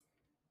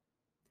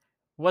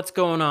What's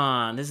going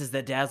on? This is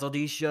the Dazzle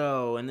D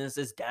Show, and this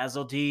is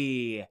Dazzle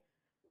D.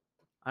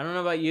 I don't know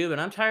about you, but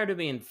I'm tired of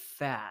being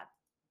fat.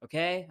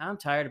 Okay? I'm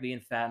tired of being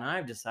fat, and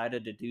I've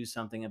decided to do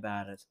something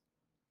about it.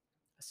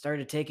 I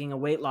started taking a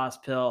weight loss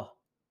pill.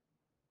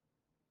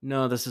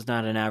 No, this is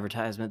not an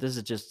advertisement. This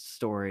is just a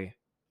story.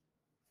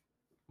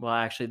 Well,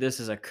 actually, this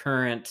is a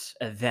current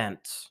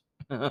event.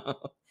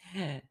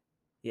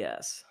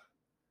 Yes.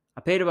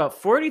 I paid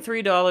about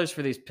 $43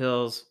 for these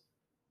pills,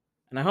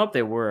 and I hope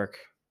they work,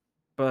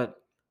 but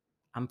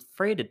I'm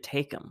afraid to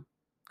take them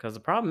because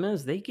the problem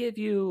is they give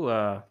you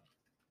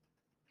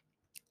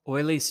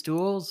oily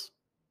stools,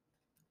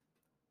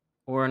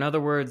 or in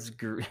other words,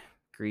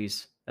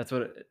 grease. That's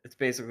what it's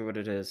basically what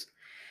it is.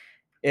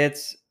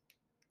 It's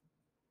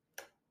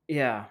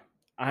yeah.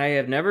 I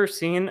have never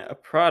seen a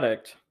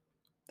product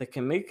that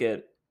can make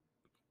it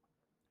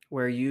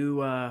where you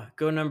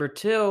go number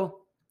two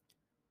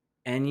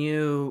and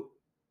you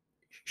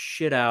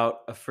shit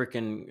out a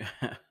freaking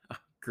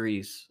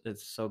grease.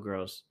 It's so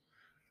gross.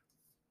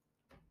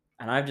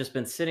 And I've just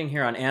been sitting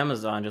here on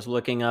Amazon just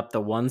looking up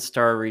the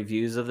 1-star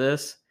reviews of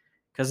this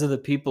because of the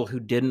people who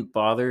didn't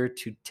bother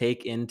to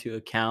take into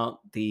account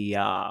the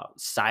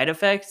side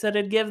effects that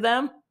it give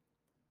them.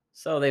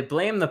 So they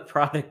blame the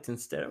product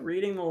instead of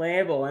reading the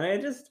label, and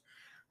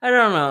I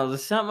don't know.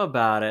 There's something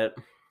about it.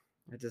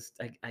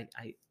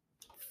 I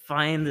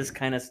find this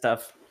kind of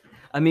stuff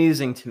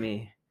amusing to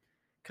me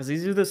because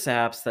these are the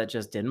saps that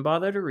just didn't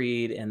bother to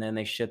read, and then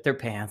they shit their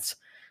pants.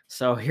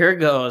 So here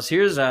goes.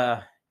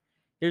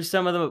 Here's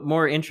some of the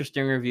more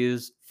interesting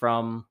reviews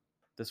from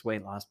this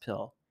weight loss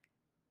pill.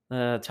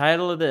 The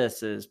title of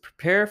this is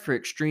 "Prepare for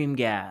Extreme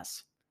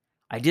Gas."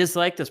 I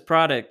dislike this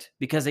product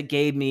because it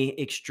gave me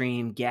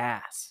extreme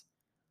gas.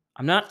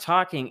 I'm not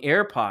talking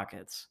air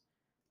pockets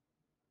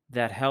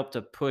that help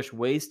to push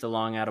waste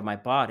along out of my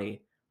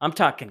body. I'm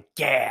talking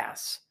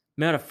gas,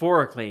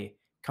 metaphorically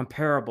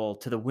comparable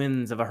to the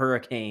winds of a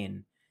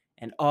hurricane.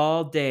 And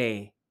all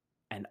day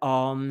and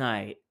all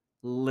night,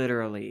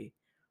 literally,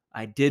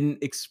 I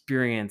didn't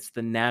experience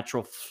the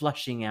natural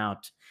flushing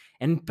out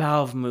and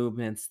bowel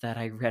movements that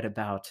I read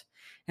about.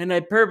 And I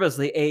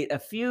purposely ate a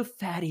few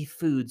fatty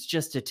foods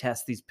just to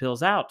test these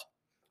pills out.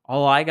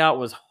 All I got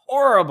was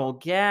horrible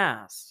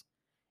gas.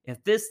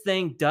 If this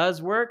thing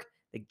does work,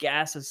 the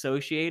gas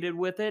associated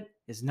with it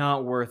is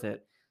not worth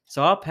it.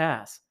 So I'll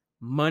pass.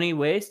 Money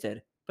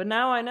wasted. But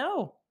now I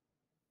know.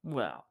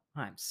 Well,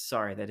 I'm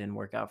sorry that didn't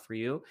work out for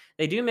you.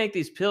 They do make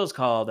these pills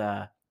called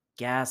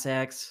Gas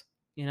X.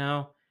 You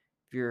know,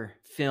 if you're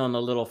feeling a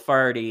little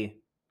farty,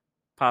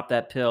 pop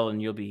that pill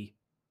and you'll be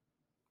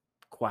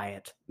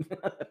quiet.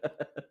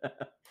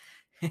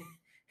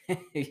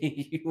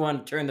 You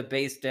want to turn the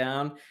bass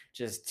down?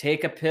 Just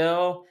take a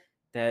pill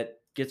that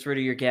gets rid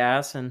of your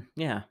gas and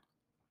yeah,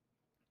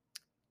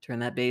 turn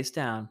that bass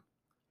down.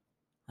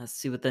 Let's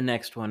see what the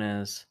next one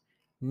is.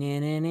 Na,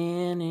 na,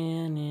 na,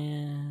 na,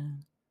 na.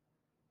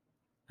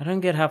 I don't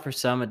get how for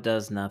some it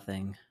does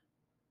nothing.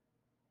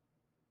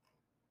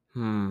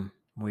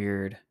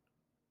 Weird.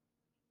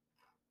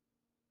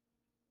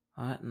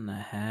 What in the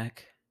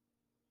heck?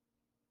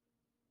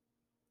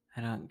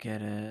 I don't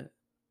get it.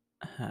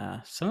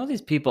 Some of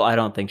these people I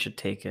don't think should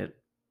take it.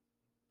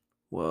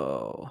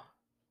 Whoa.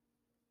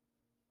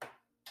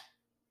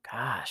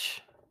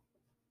 Gosh.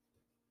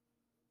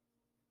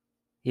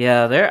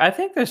 Yeah, I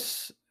think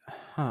there's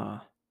huh.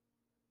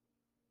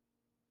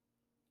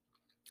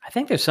 I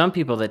think there's some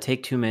people that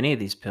take too many of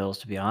these pills,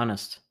 to be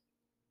honest.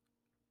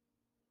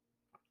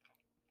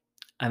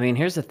 I mean,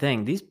 here's the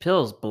thing. These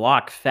pills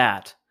block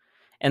fat.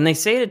 And they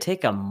say to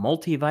take a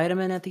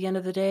multivitamin at the end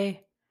of the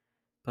day,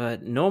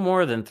 but no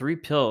more than 3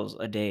 pills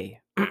a day.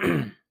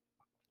 And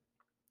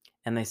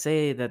they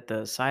say that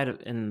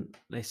and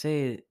they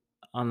say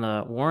on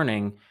the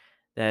warning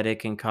that it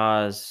can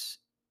cause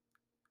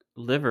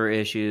liver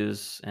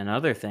issues and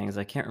other things.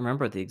 I can't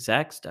remember what the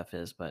exact stuff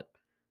is, but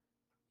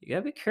you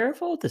gotta be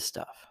careful with this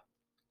stuff.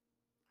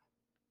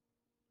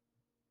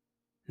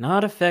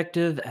 Not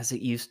effective as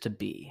it used to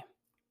be.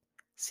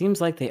 Seems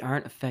like they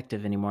aren't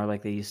effective anymore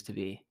like they used to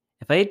be.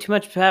 If I ate too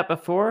much fat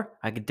before,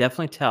 I could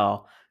definitely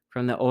tell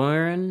from the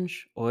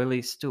orange,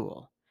 oily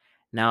stool.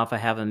 Now, if I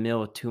have a meal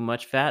with too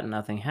much fat,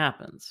 nothing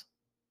happens.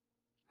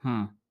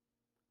 Hmm.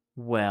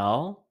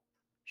 Well,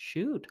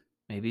 shoot.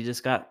 Maybe you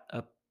just got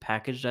a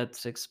package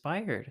that's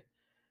expired.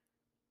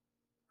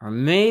 Or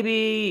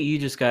maybe you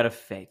just got a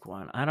fake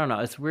one. I don't know.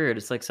 It's weird.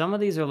 It's like some of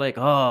these are like,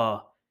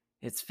 oh,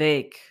 it's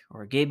fake,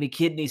 or it gave me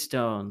kidney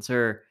stones,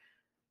 or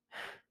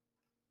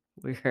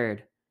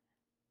weird.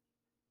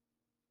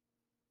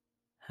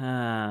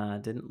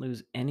 Didn't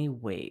lose any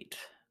weight.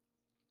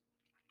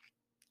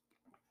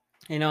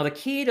 The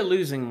key to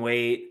losing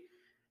weight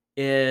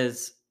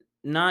is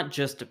not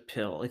just a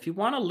pill. If you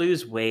want to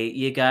lose weight,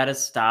 you got to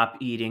stop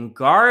eating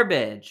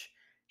garbage,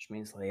 which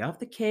means lay off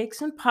the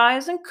cakes and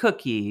pies and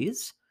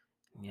cookies.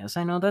 Yes,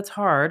 I know that's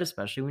hard,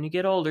 especially when you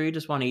get older. You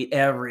just want to eat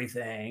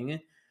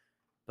everything.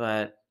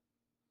 But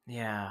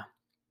yeah,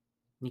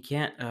 You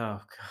can't.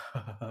 Oh,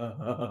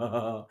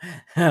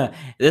 God.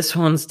 This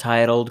one's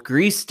titled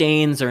Grease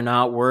Stains Are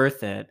Not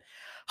Worth It.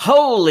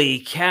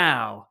 Holy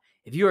cow!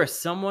 If you are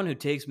someone who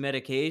takes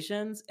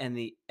medications and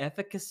the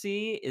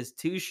efficacy is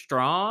too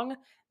strong,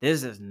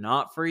 this is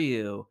not for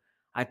you.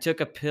 I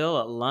took a pill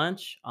at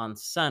lunch on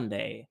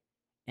Sunday,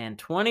 and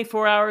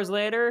 24 hours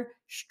later,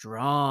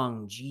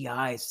 strong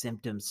GI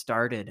symptoms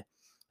started.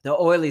 The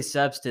oily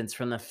substance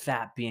from the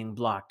fat being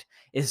blocked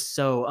is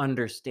so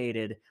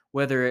understated,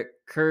 whether it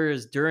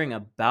occurs during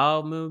a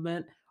bowel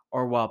movement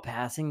or while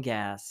passing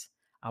gas.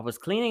 I was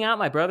cleaning out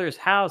my brother's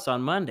house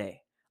on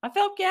Monday. I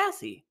felt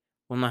gassy.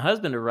 When my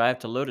husband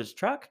arrived to load his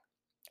truck,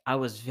 I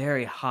was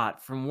very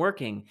hot from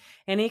working,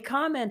 and he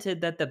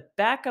commented that the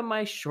back of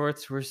my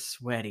shorts were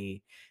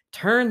sweaty.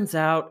 Turns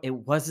out it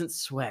wasn't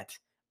sweat,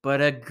 but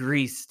a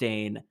grease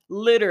stain,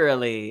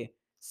 literally.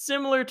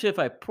 Similar to if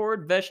I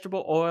poured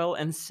vegetable oil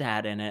and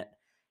sat in it.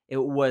 It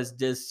was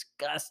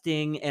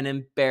disgusting and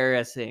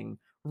embarrassing,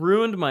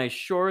 ruined my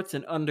shorts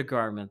and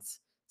undergarments.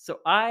 So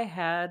I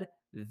had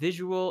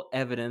visual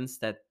evidence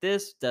that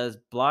this does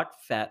block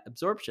fat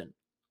absorption,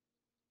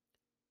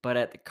 but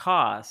at the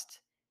cost,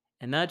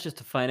 and not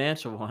just a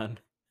financial one.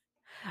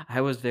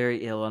 I was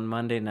very ill on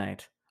Monday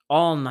night,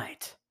 all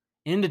night,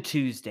 into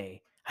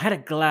Tuesday. I had a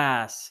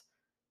glass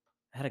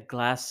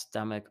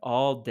stomach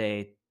all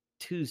day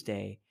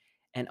Tuesday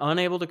and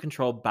unable to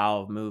control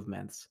bowel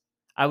movements.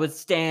 I would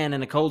stand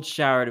in a cold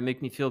shower to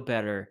make me feel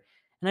better,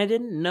 and I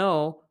didn't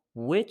know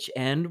which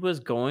end was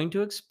going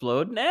to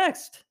explode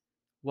next.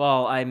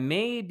 While I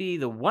may be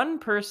the one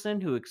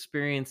person who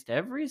experienced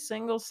every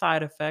single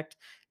side effect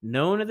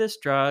known to this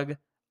drug,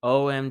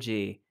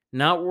 OMG,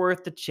 not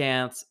worth the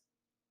chance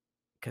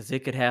because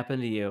it could happen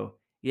to you.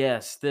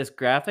 Yes, this is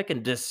graphic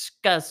and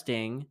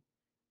disgusting,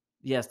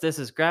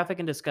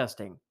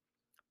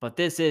 but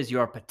this is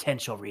your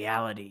potential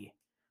reality.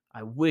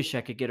 I wish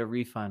I could get a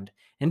refund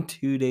and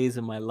 2 days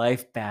of my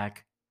life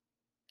back.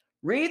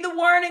 Read the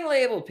warning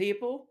label,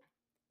 people.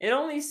 It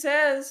only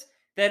says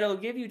that it'll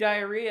give you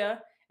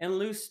diarrhea and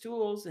loose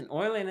stools and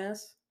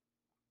oiliness.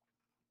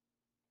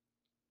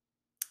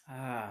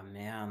 Ah,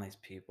 man, these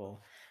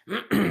people.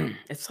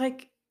 It's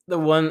like the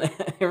one,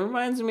 it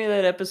reminds me of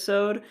that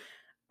episode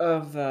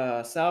of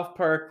South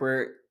Park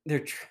where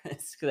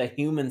it's a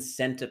human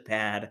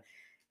centipede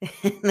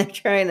and they're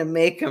trying to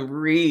make them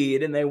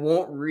read and they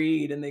won't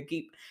read and they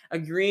keep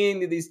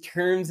agreeing to these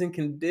terms and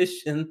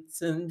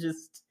conditions and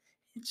just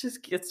it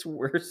just gets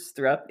worse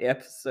throughout the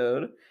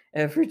episode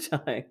every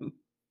time.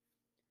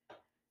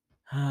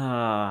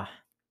 Ah,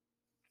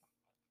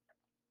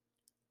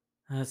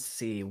 let's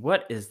see.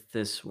 What is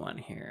this one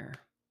here?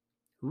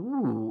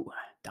 Ooh,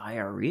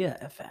 diarrhea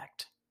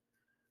effect.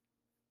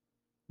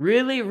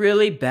 Really,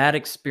 really bad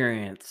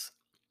experience.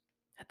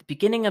 At the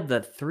beginning of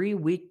the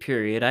 3-week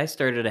period, I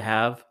started to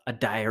have a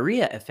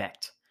diarrhea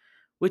effect,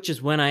 which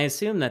is when I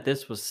assumed that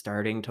this was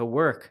starting to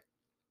work.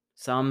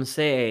 Some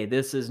say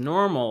this is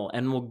normal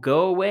and will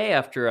go away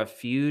after a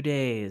few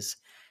days.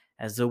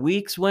 As the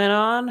weeks went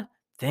on,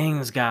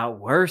 things got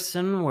worse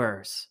and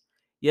worse.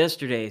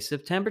 Yesterday,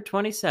 September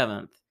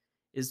 27th,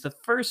 is the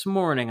first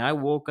morning I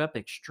woke up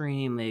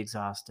extremely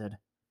exhausted.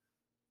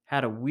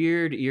 Had a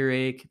weird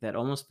earache that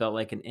almost felt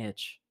like an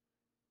itch.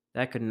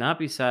 That could not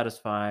be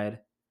satisfied,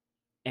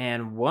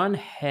 and one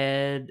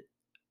head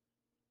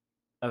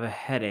of a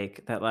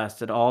headache that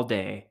lasted all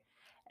day.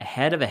 A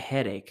head of a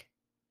headache.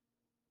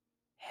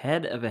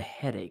 Head of a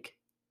headache.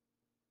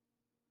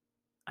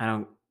 I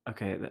don't.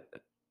 Okay.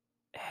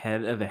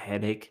 Head of a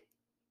headache.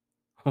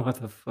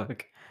 What the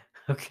fuck?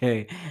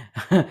 Okay.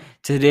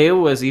 Today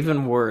was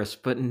even worse,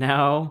 but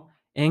now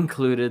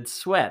included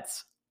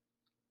sweats.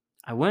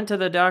 I went to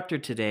the doctor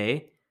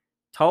today,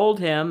 told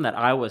him that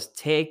I was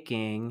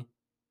taking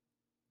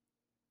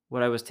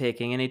what I was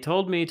taking, and he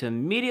told me to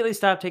immediately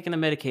stop taking the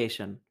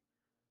medication.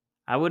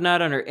 I would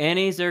not, under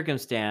any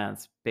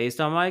circumstance, based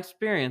on my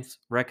experience,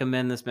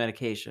 recommend this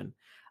medication.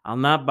 I'll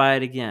not buy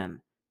it again.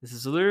 This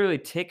has literally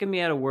taken me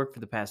out of work for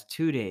the past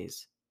 2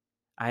 days.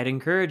 I'd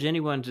encourage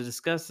anyone to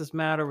discuss this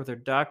matter with their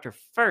doctor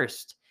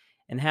first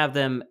and have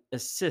them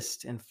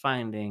assist in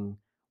finding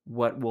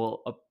what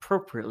will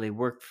appropriately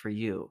work for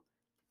you.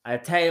 I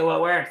tell you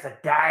what works, a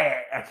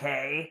diet,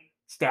 okay?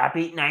 Stop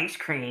eating ice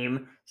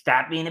cream,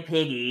 stop being a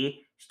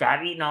piggy,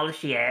 stop eating all the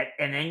shit,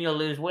 and then you'll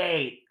lose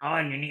weight. Oh,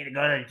 and you need to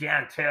go to the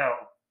gym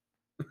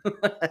too.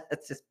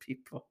 That's just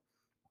people.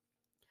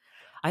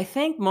 I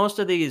think most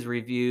of these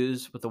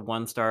reviews with the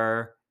 1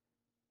 star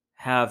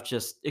have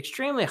just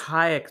extremely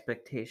high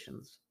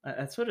expectations.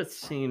 That's what it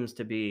seems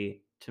to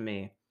be to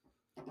me.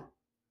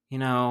 You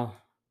know,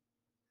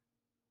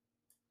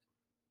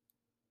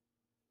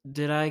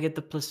 did I get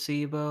the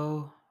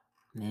placebo?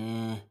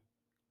 Nah.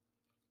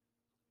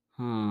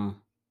 Hmm.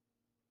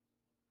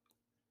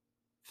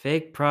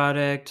 Fake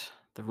product.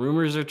 The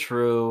rumors are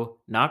true.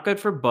 Not good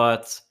for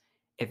butts.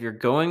 If you're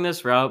going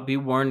this route, be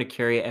warned to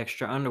carry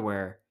extra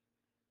underwear.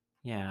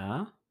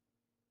 Yeah.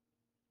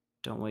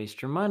 Don't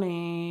waste your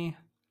money.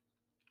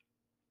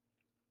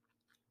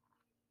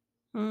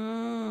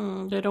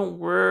 They don't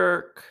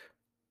work.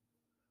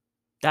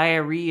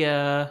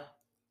 Diarrhea.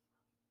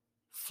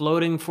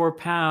 Floating 4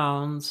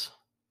 pounds.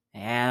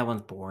 Yeah, that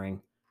one's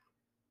boring.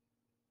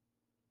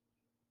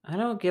 I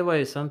don't get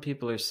why some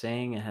people are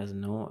saying it has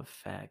no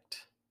effect.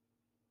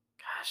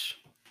 Gosh,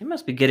 you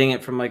must be getting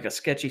it from like a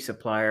sketchy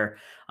supplier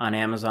on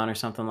Amazon or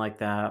something like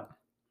that.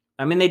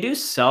 I mean, they do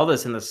sell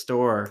this in the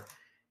store,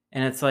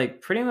 and it's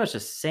like pretty much the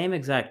same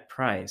exact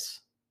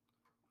price.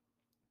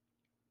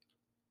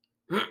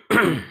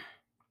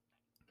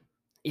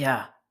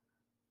 Yeah.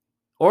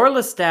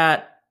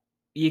 Orlistat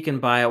you can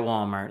buy at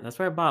Walmart. That's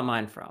where I bought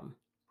mine from.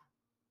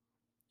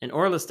 And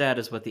Orlistat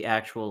is what the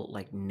actual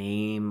like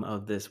name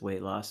of this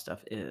weight loss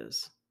stuff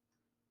is.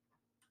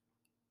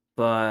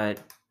 But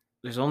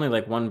there's only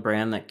like one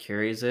brand that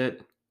carries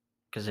it,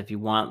 because if you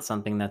want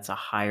something that's a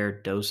higher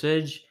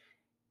dosage,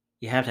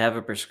 you have to have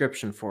a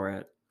prescription for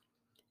it.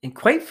 And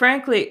quite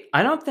frankly,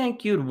 I don't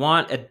think you'd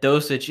want a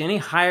dosage any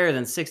higher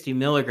than 60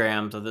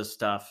 milligrams of this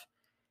stuff.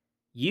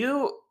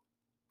 You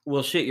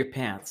will shit your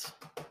pants.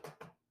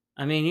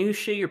 I mean, you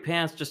shit your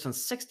pants just on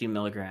 60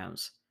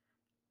 milligrams.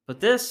 But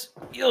this,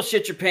 you'll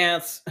shit your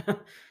pants.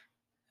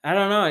 I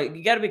don't know.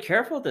 You got to be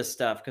careful with this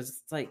stuff, because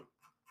it's like,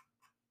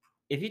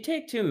 if you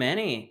take too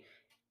many,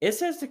 it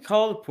says to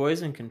call the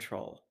poison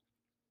control.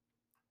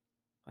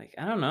 Like,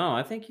 I don't know.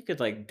 I think you could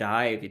like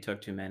die if you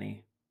took too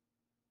many,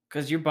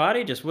 because your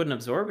body just wouldn't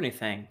absorb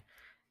anything.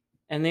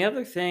 And the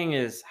other thing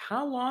is,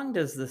 how long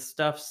does this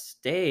stuff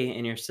stay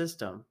in your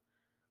system?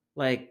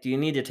 Like, do you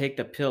need to take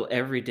the pill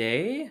every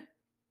day?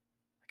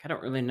 Like, I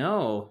don't really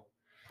know.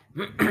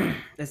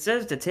 It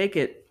says to take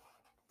it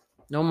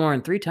no more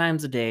than 3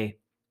 times a day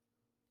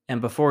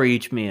and before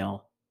each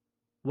meal.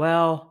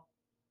 Well,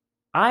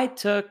 I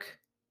took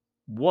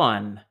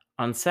one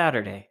on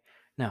Saturday.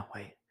 No,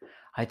 wait.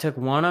 I took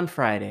one on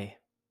Friday.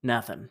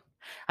 Nothing.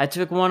 I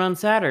took one on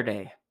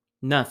Saturday.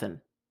 Nothing.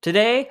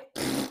 Today,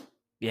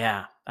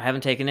 yeah, I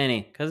haven't taken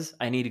any because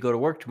I need to go to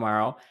work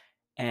tomorrow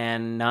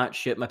and not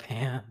shit my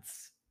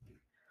pants.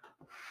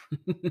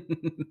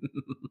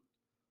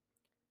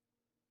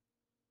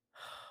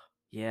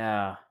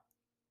 Yeah,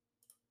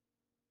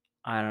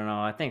 I don't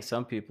know. I think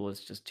some people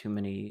it's just too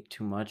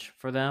much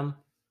for them,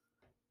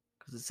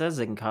 because it says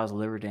they can cause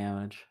liver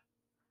damage.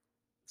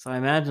 So I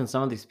imagine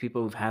some of these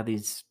people who've had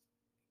these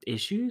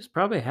issues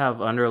probably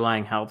have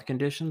underlying health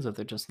conditions that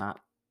they're just not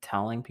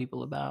telling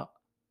people about.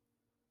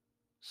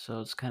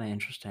 So it's kind of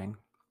interesting.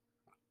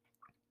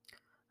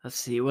 Let's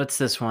see, what's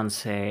this one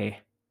say?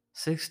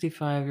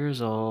 65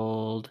 years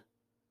old.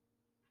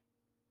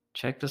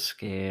 Check the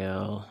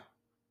scale.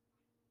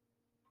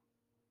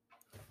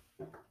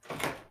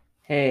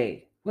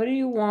 Hey, what do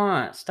you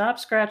want? Stop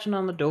scratching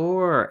on the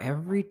door.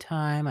 Every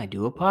time I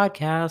do a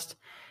podcast,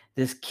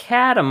 this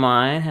cat of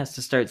mine has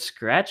to start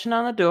scratching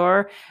on the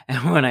door.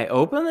 And when I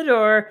open the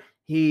door,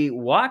 he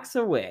walks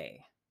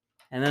away.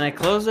 And then I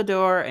close the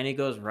door and he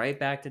goes right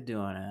back to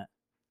doing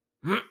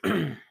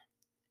it.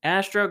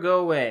 Astro, go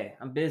away.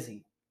 I'm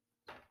busy.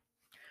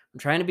 I'm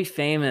trying to be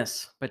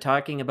famous by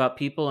talking about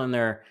people and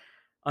their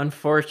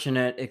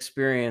unfortunate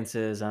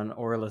experiences on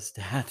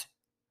Orlistat.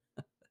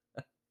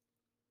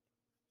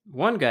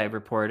 One guy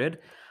reported,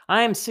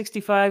 I am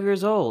 65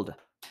 years old.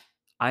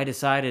 I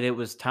decided it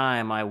was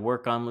time I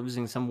work on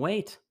losing some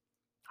weight.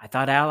 I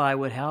thought Ally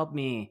would help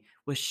me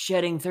with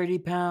shedding 30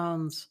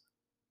 pounds.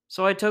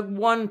 So I took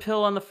one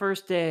pill on the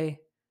first day.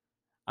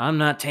 I'm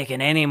not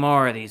taking any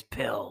more of these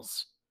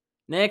pills.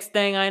 Next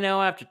thing I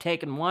know, after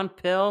taking one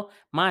pill,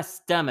 my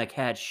stomach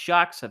had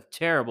shocks of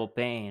terrible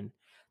pain.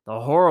 The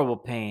horrible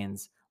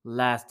pains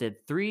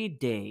lasted 3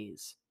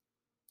 days.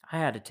 I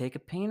had to take a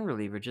pain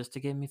reliever just to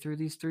get me through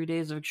these 3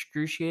 days of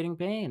excruciating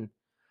pain.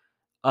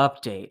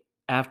 Update.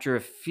 After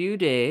a few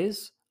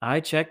days, I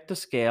checked the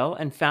scale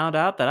and found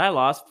out that I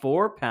lost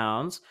 4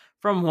 pounds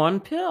from one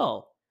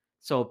pill.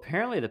 So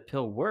apparently the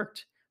pill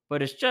worked,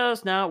 but it's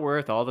just not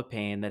worth all the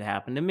pain that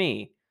happened to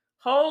me.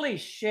 Holy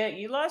shit,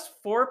 you lost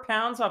 4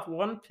 pounds off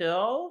one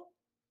pill?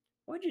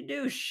 What'd you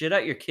do? Shit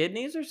out your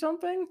kidneys or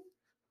something?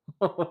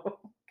 Oh,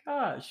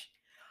 gosh.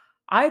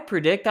 I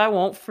predict I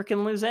won't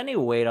freaking lose any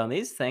weight on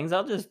these things.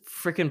 I'll just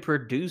freaking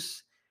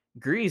produce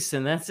grease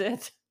and that's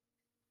it.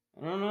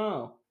 I don't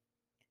know.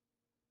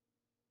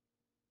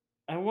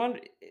 I wonder,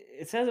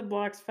 it says it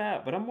blocks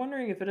fat, but I'm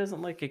wondering if it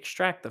doesn't like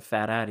extract the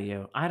fat out of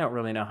you. I don't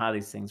really know how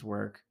these things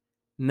work.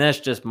 And that's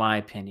just my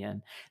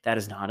opinion. That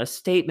is not a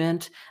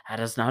statement.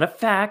 That is not a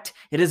fact.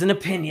 It is an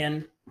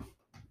opinion.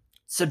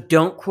 So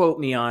don't quote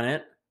me on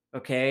it.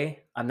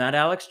 Okay? I'm not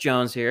Alex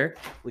Jones here.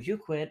 Would you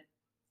quit?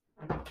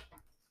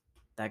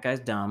 That guy's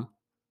dumb.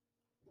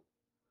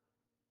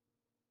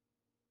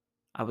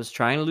 I was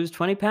trying to lose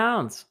 20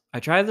 pounds. I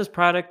tried this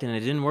product and it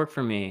didn't work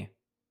for me.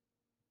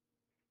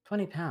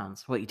 20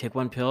 pounds. What, you take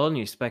one pill and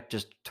you expect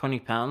just 20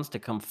 pounds to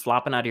come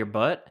flopping out of your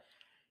butt?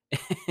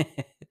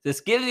 This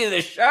gives you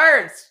the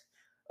shirts.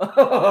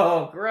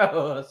 Oh,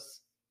 gross.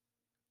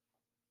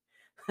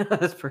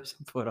 This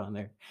person put on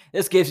there.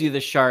 This gives you the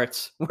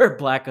sharts. Wear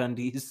black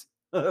undies.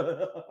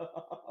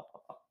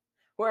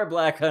 Wear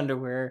black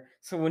underwear.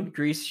 So when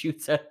grease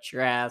shoots out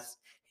your ass,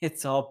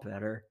 it's all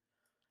better.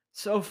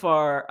 So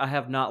far, I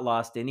have not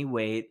lost any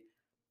weight.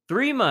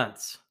 3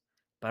 months.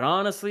 But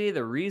honestly,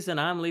 the reason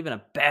I'm leaving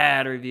a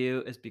bad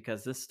review is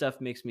because this stuff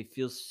makes me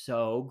feel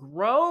so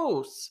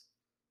gross.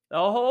 The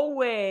whole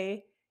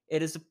way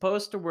it is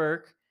supposed to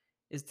work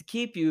is to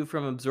keep you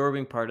from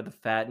absorbing part of the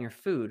fat in your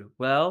food.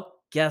 Well,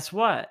 guess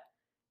what?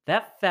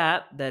 That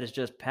fat that is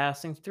just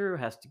passing through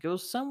has to go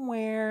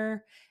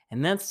somewhere,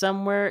 and that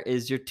somewhere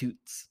is your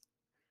toots.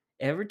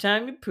 Every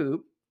time you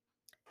poop,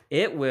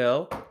 it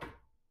will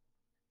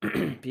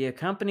be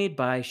accompanied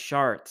by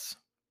sharts.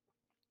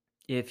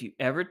 If you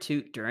ever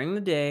toot during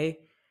the day,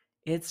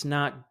 it's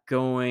not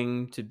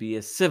going to be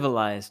a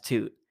civilized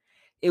toot.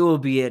 It will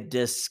be a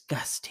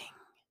disgusting.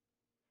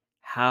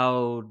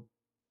 How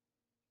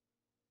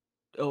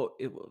oh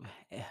it will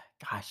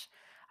gosh,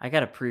 I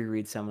gotta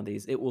pre-read some of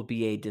these. It will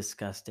be a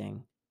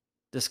disgusting.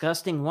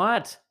 Disgusting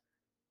what?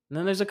 And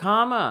then there's a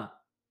comma.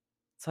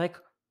 It's like,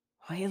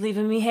 why are you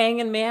leaving me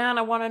hanging, man?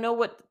 I want to know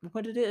what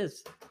it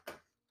is.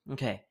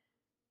 Okay.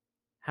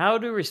 How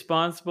do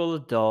responsible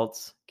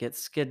adults get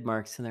skid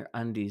marks in their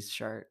undies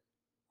shirt?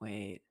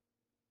 Wait.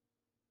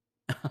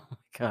 Oh my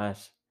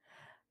gosh.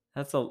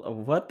 That's a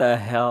what the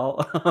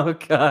hell? Oh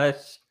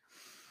gosh.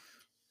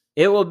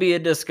 It will be a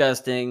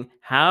disgusting.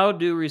 How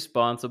do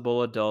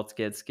responsible adults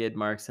get skid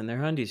marks in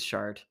their undies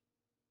shirt?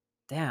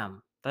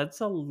 Damn, that's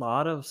a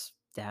lot of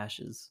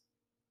stashes.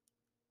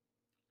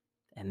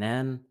 And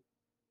then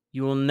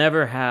you will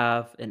never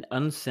have an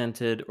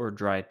unscented or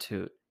dry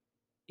toot.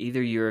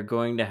 Either you're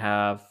going to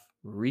have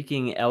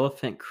reeking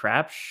elephant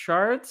crap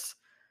sharts.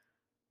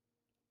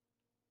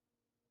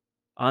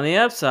 On the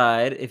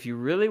upside, if you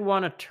really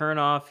want to turn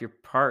off your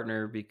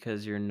partner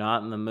because you're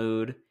not in the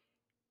mood,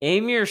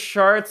 aim your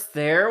sharts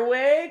their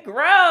way?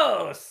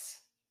 Gross!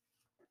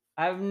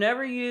 I've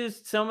never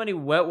used so many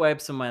wet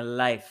wipes in my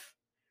life.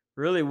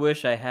 Really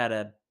wish I had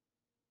a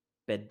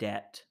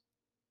bidet.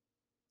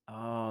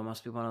 Oh, it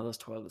must be one of those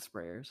toilet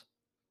sprayers.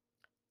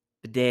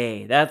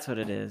 Bidet, that's what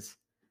it is.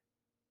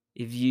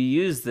 If you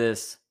use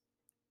this,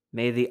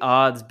 may the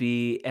odds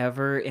be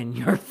ever in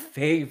your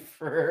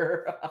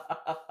favor.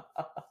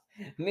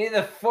 May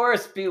the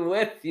force be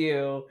with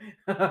you.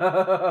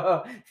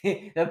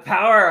 The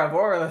power of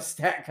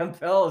Orlistat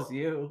compels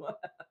you.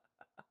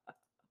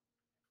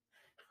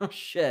 Oh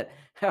shit.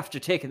 After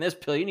taking this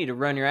pill, you need to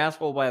run your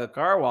asshole by the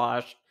car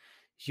wash.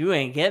 You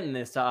ain't getting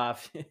this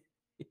off. You're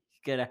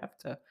gonna have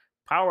to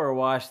power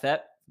wash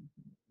that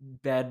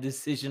bad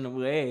decision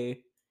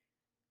away.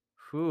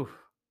 Whew.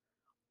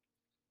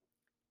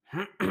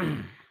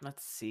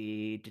 Let's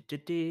see.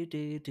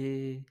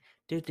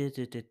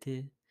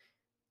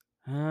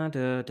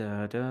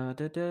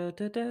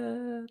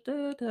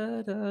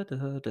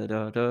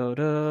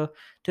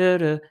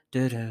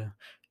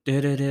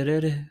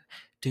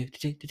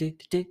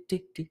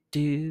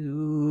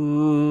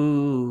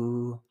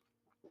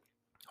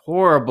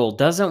 Horrible.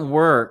 Doesn't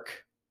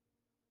work.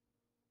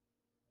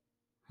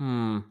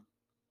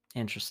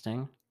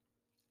 Interesting.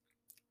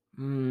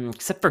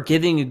 Except for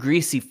giving you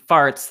greasy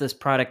farts, this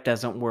product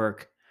doesn't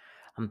work.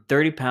 I'm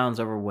 30 pounds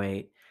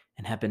overweight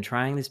and have been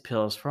trying these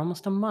pills for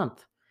almost a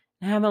month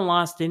and haven't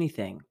lost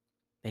anything.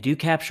 They do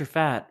capture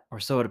fat, or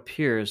so it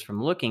appears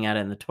from looking at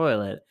it in the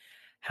toilet.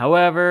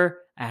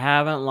 However, I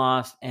haven't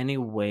lost any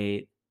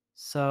weight,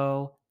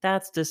 so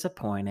that's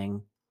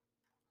disappointing.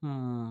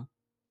 Hmm,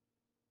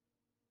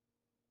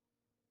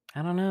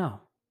 I don't know.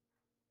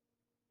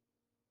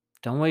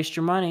 Don't waste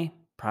your money.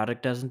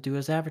 Product doesn't do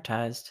as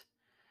advertised.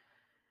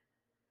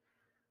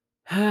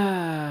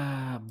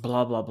 Blah,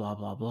 blah, blah,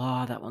 blah,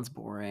 blah. That one's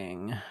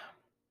boring.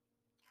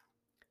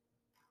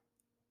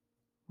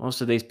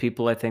 Most of these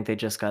people, I think they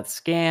just got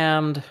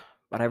scammed,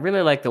 but I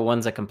really like the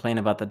ones that complain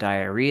about the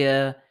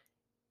diarrhea,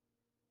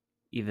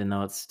 even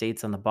though it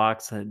states on the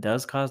box that it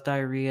does cause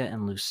diarrhea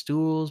and loose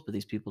stools, but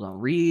these people don't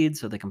read,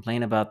 so they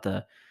complain about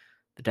the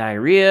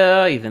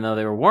diarrhea, even though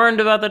they were warned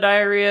about the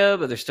diarrhea,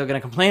 but they're still going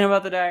to complain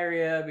about the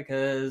diarrhea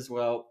because,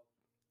 well,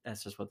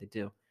 that's just what they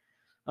do.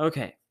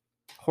 Okay,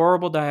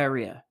 horrible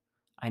diarrhea.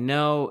 I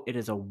know it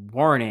is a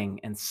warning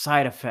and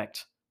side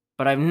effect,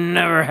 but I've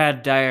never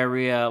had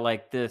diarrhea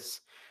like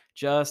this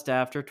just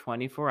after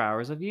 24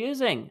 hours of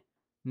using.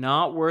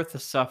 Not worth the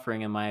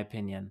suffering, in my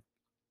opinion.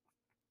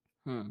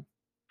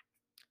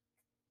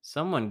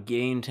 Someone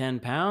gained 10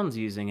 pounds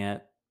using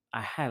it.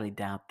 I highly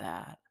doubt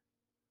that.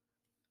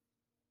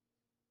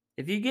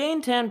 If you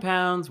gain 10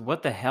 pounds,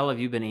 what the hell have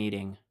you been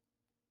eating?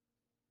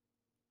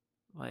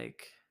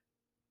 Like,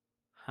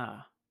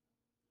 huh.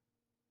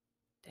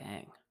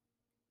 Dang.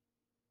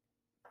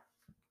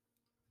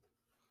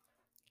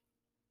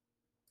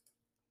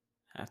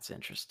 That's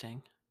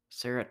interesting.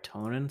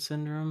 Serotonin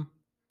syndrome?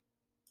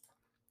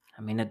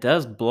 I mean, it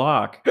does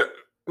block.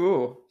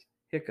 Ooh,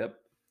 hiccup.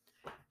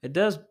 It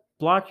does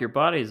block your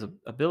body's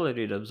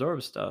ability to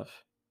absorb stuff.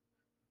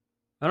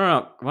 I don't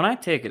know. When I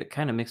take it, it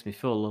kind of makes me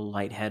feel a little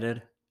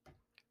lightheaded.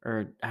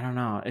 Or, I don't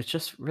know. It's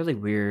just really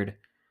weird.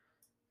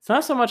 It's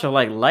not so much of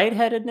like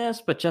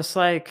lightheadedness, but just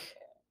like,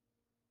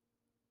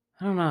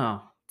 I don't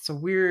know. It's a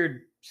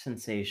weird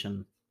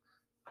sensation.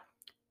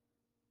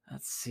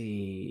 Let's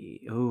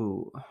see.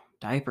 Ooh.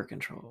 diaper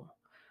control.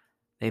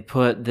 They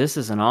put, "This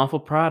is an awful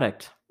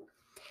product.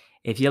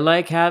 If you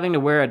like having to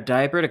wear a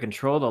diaper to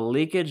control the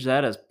leakage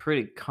that is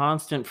pretty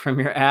constant from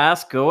your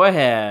ass, go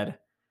ahead."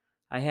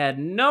 I had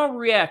no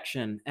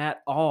reaction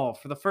at all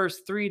for the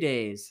first 3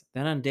 days.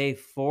 Then on day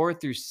 4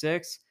 through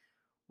 6,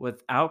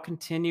 without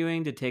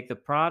continuing to take the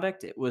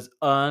product, it was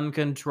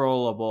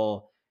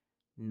uncontrollable.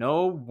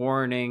 No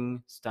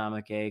warning,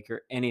 stomach ache,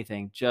 or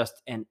anything,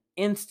 just an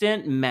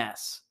instant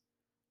mess.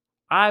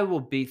 I will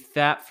be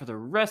fat for the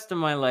rest of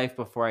my life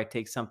before I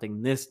take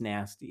something this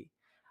nasty.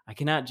 I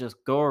cannot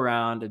just go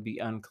around and be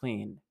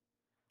unclean.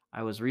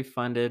 I was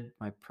refunded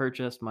my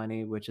purchase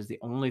money, which is the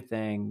only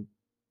thing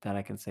that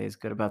I can say is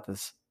good about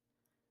this.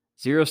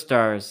 0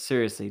 stars.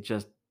 Seriously,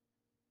 just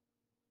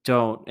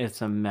don't.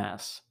 It's a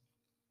mess.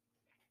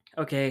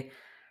 Okay,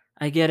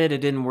 I get it.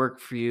 It didn't work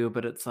for you,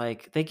 but it's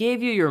like they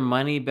gave you your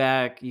money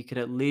back. You could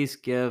at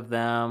least give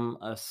them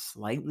a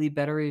slightly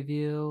better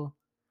review.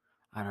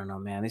 I don't know,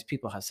 man. These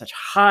people have such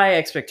high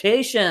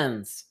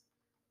expectations.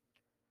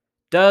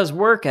 Does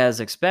work as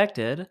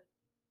expected.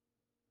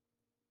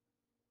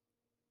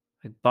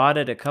 I bought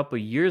it a couple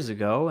years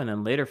ago and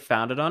then later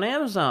found it on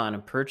Amazon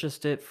and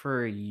purchased it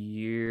for a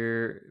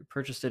year.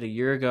 Purchased it a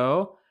year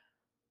ago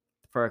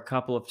for a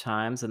couple of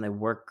times and they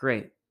work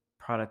great.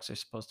 Products are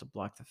supposed to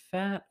block the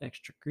fat,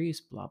 extra grease,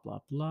 blah, blah,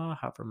 blah.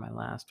 However, my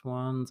last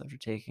ones after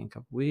taking a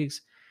couple weeks.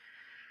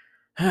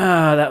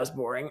 That was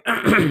boring.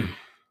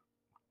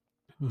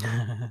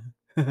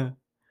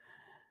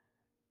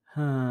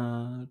 That's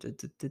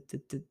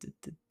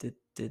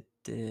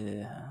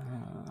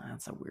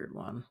a weird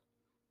one.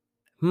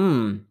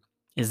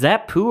 Is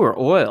that poo or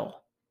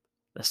oil?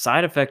 The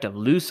side effect of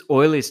loose,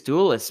 oily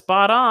stool is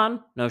spot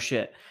on. No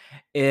shit.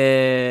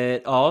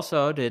 It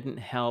also didn't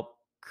help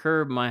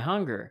curb my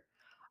hunger.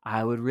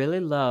 I would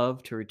really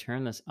love to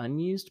return this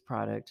unused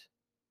product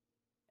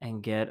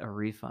and get a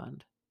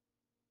refund.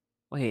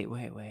 Wait.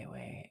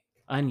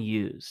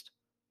 Unused.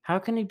 How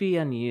can it be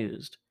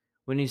unused?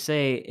 When you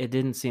say it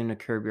didn't seem to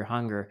curb your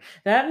hunger,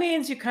 that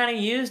means you kind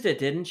of used it,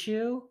 didn't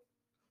you?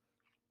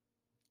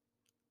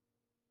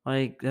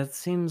 Like, that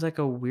seems like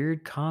a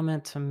weird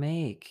comment to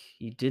make.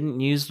 You didn't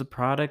use the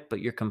product,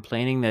 but you're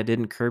complaining that it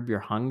didn't curb your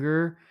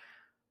hunger,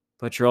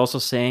 but you're also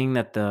saying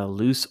that the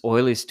loose,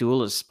 oily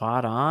stool is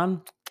spot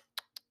on?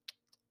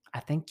 I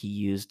think you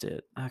used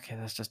it. Okay,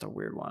 that's just a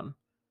weird one.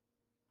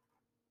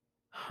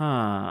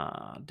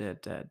 Huh.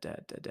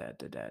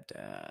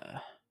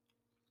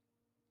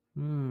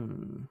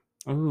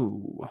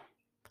 Ooh.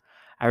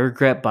 I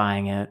regret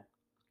buying it.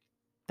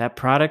 That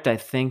product, I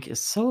think,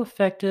 is so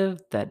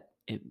effective that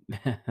it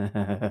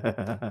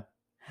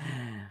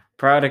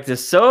product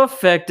is so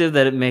effective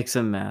that it makes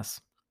a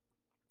mess.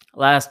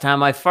 Last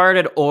time I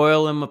farted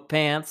oil in my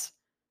pants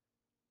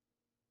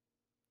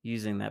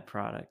using that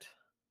product.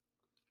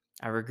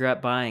 I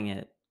regret buying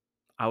it.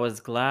 I was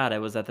glad I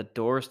was at the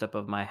doorstep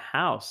of my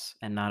house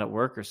and not at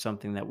work or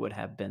something that would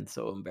have been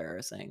so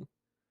embarrassing.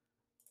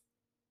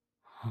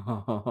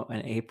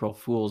 An April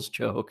Fool's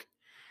joke.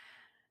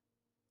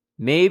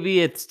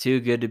 Maybe it's too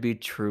good to be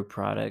true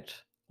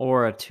product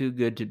or a too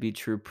good to be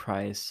true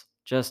price.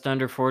 Just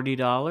under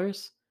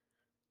 $40?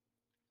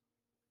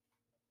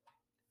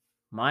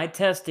 My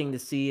testing to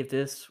see if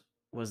this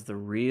was the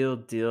real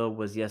deal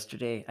was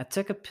yesterday. I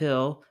took a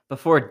pill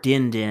before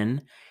Din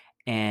Din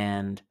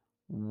and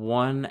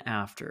one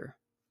after.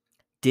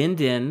 Din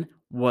Din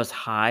was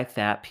high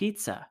fat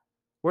pizza.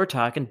 We're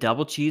talking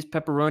double cheese,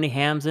 pepperoni,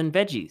 hams, and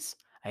veggies.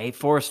 I ate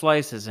 4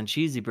 slices and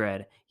cheesy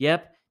bread.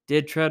 Yep,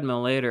 did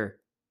treadmill later.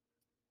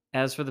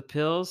 As for the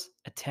pills,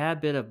 a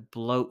tad bit of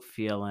bloat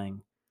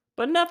feeling,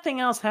 but nothing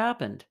else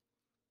happened.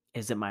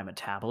 Is it my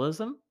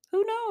metabolism?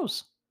 Who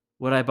knows?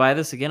 Would I buy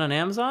this again on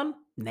Amazon?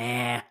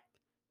 Nah.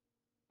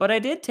 But I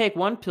did take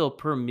 1 pill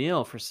per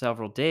meal for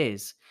several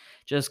days.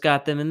 Just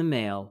got them in the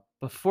mail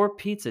before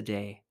pizza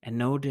day, and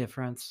no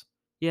difference.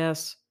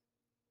 Yes,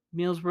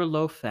 meals were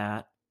low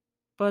fat,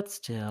 but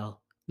still,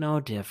 no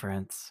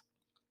difference.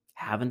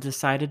 Haven't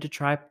decided to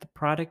try the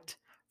product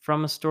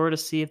from a store to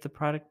see if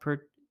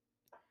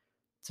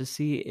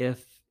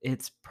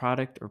it's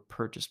product or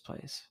purchase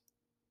place.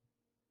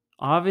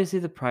 Obviously,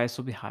 the price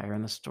will be higher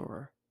in the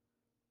store,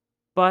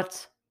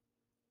 but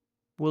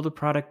will the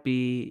product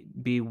be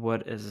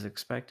what is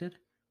expected?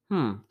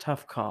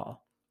 Tough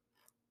call.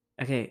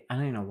 Okay, I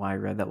don't even know why I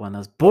read that one. That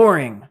was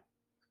boring.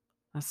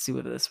 Let's see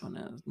what this one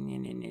is.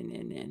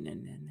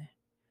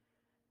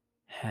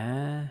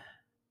 Huh?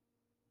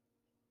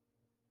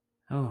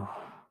 Oh.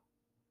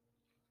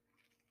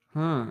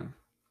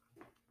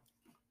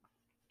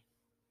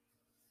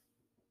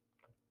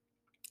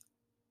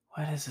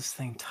 What is this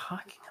thing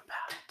talking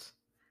about?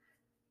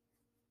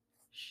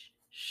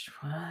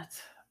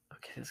 What?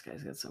 Okay, this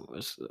guy's got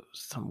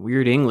some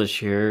weird English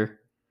here.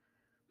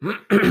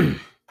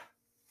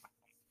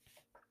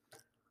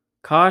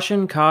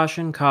 Caution,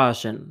 caution,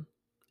 caution,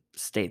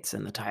 states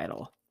in the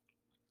title.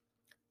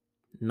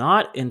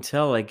 Not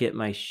until I get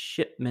my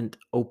shipment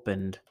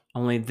opened.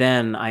 Only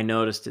then I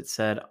noticed it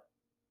said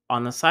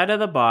on the side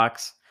of the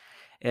box,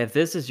 if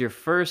this is your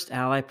first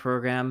Ally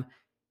program,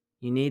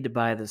 You need to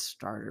buy the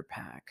starter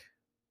pack.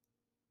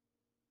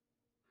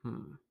 I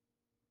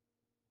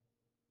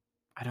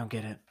don't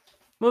get it.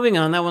 Moving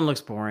on, that one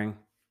looks boring.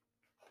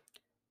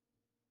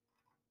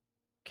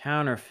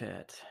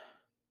 Counterfeit.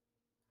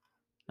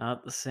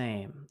 Not the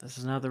same. This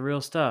is not the real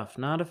stuff.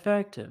 Not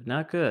effective.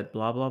 Not good.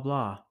 Blah, blah,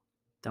 blah.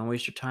 Don't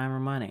waste your time or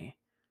money.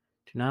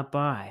 Do not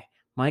buy.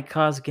 Might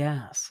cause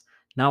gas.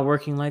 Not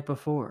working like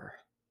before.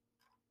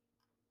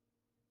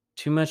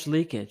 Too much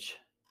leakage.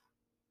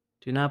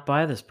 Do not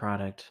buy this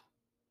product.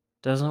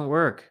 Doesn't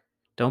work.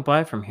 Don't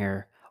buy from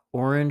here.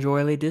 Orange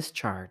oily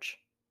discharge.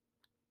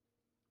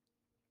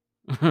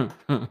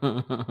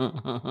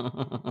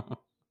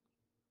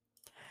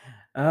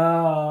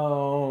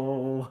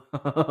 Oh.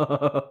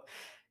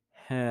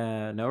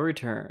 No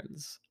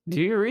returns.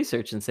 Do your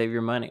research and save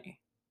your money.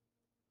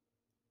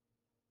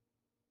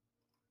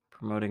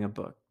 Promoting a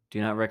book. Do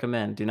not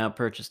recommend. Do not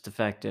purchase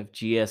defective.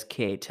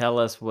 GSK. Tell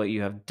us what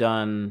you have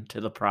done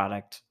to the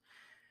product.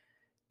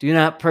 Do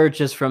not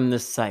purchase from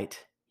this site.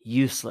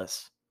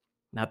 Useless.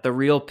 Not the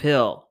real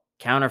pill.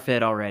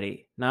 Counterfeit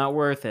already. Not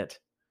worth it.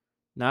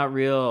 Not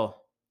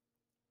real.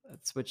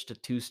 Let's switch to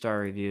 2-star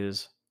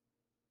reviews.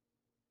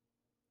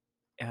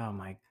 Oh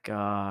my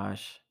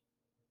gosh.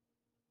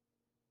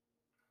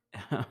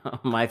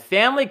 My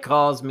family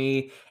calls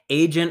me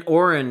Agent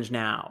Orange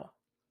now.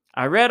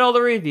 I read all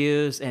the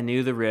reviews and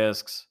knew the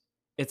risks.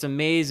 It's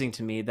amazing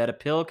to me that a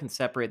pill can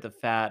separate the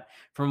fat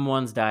from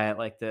one's diet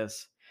like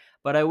this.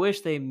 But I wish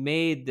they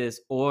made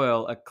this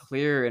oil a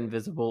clear,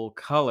 invisible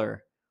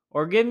color.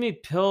 Or give me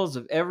pills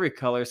of every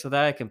color so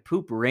that I can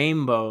poop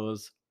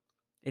rainbows.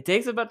 It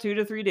takes about 2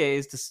 to 3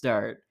 days to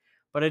start,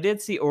 but I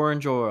did see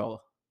orange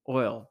oil.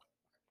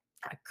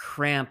 I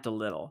cramped a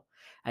little.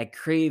 I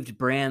craved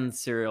bran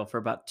cereal for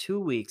about 2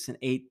 weeks and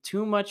ate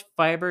too much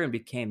fiber and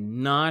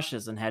became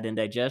nauseous and had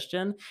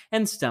indigestion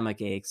and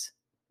stomach aches.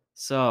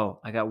 So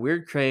I got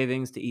weird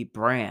cravings to eat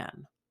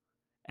bran.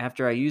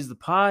 After I used the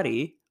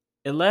potty,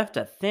 it left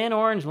a thin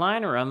orange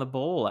line around the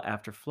bowl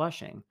after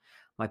flushing.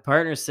 My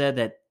partner said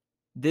that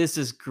this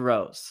is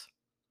gross,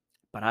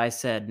 but I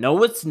said,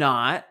 no, it's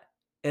not.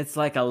 It's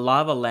like a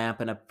lava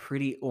lamp and a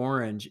pretty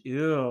orange.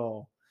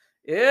 Ew.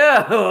 Ew,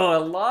 a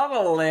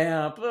lava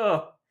lamp.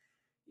 Ugh.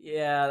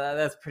 Yeah,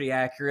 that's pretty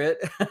accurate.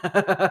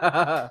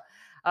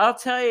 I'll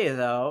tell you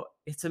though,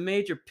 it's a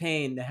major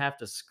pain to have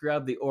to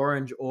scrub the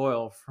orange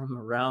oil from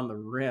around the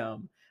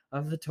rim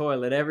of the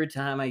toilet every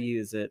time I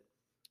use it.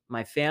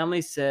 My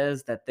family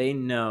says that they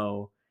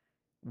know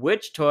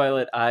which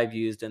toilet I've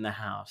used in the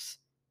house,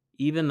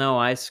 even though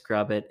I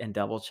scrub it and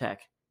double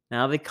check.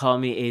 Now they call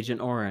me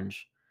Agent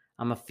Orange.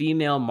 I'm a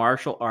female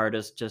martial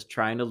artist just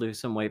trying to lose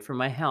some weight for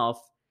my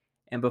health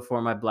and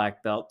before my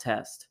black belt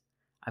test.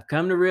 I've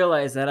come to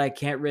realize that I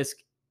can't risk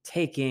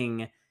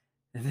taking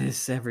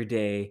this every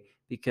day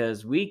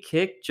because we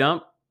kick,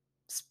 jump,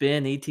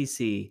 spin,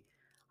 etc.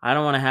 I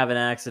don't want to have an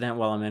accident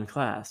while I'm in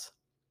class.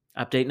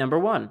 Update number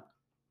 1.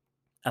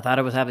 I thought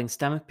I was having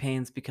stomach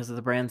pains because of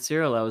the brand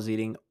cereal I was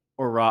eating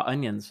or raw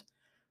onions.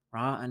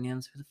 Raw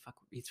onions? Who the fuck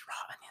eats raw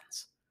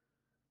onions?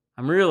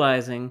 I'm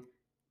realizing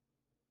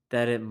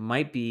that it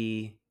might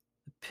be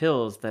the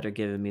pills that are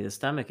giving me the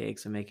stomach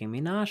aches and making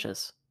me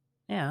nauseous.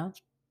 Yeah,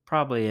 that's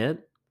probably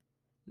it.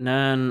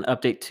 None.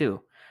 Update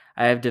 2.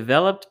 I have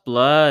developed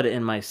blood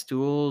in my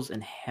stools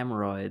and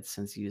hemorrhoids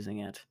since using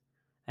it.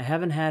 I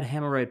haven't had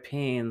hemorrhoid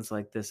pains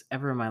like this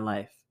ever in my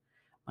life.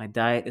 My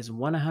diet is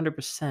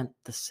 100%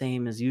 the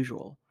same as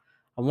usual.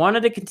 I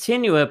wanted to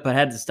continue it, but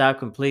had to stop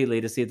completely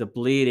to see if the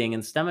bleeding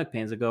and stomach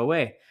pains would go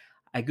away.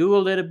 I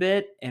Googled it a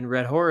bit and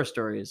read horror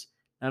stories,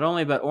 not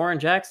only about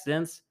orange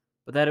accidents,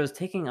 but that it was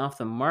taking off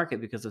the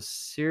market because of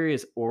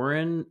serious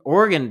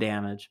organ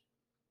damage.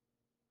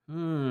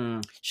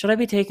 Should I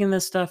be taking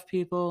this stuff,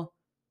 people?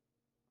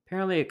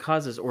 Apparently it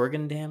causes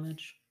organ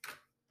damage.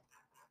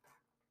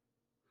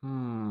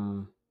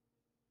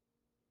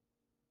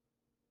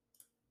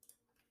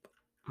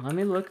 Let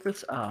me look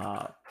this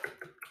up.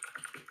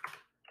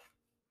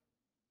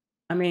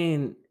 I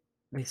mean,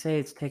 they say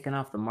it's taken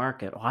off the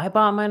market. Well, I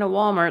bought mine at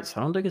Walmart, so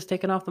I don't think it's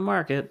taken off the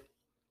market.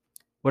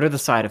 What are the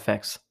side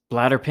effects?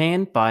 Bladder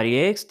pain, body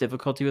aches,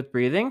 difficulty with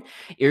breathing,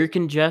 ear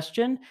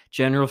congestion,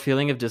 general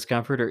feeling of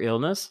discomfort or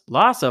illness,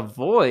 loss of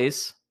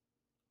voice,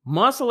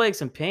 muscle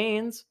aches and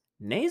pains,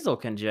 nasal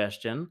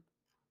congestion.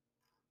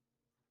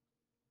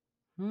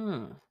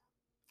 Oh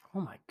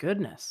my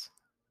goodness.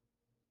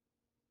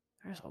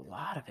 There's a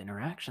lot of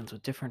interactions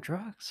with different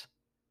drugs.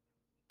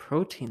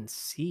 Protein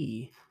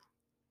C,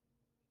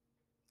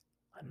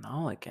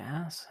 linoleic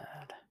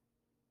acid,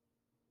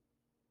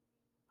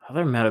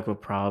 other medical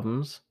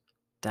problems,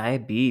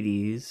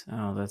 diabetes.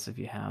 Oh, that's if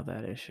you have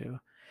that issue.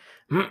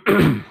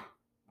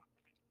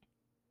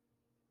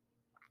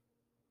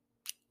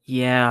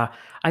 Yeah,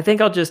 I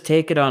think I'll just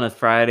take it on a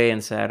Friday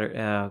and Saturday.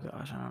 Oh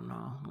gosh, I don't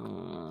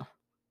know.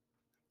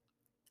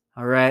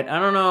 All right, I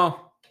don't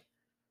know.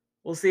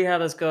 We'll see how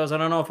this goes. I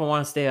don't know if I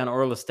want to stay on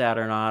Orlistat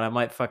or not. I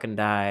might fucking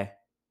die.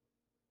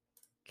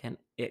 Can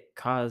it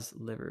cause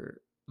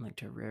liver linked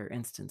to rare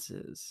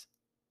instances?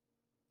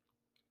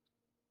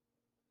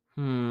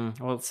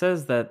 Well, it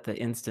says that the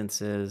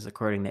instances,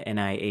 according to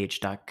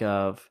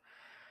NIH.gov,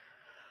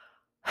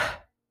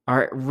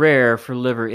 are rare for liver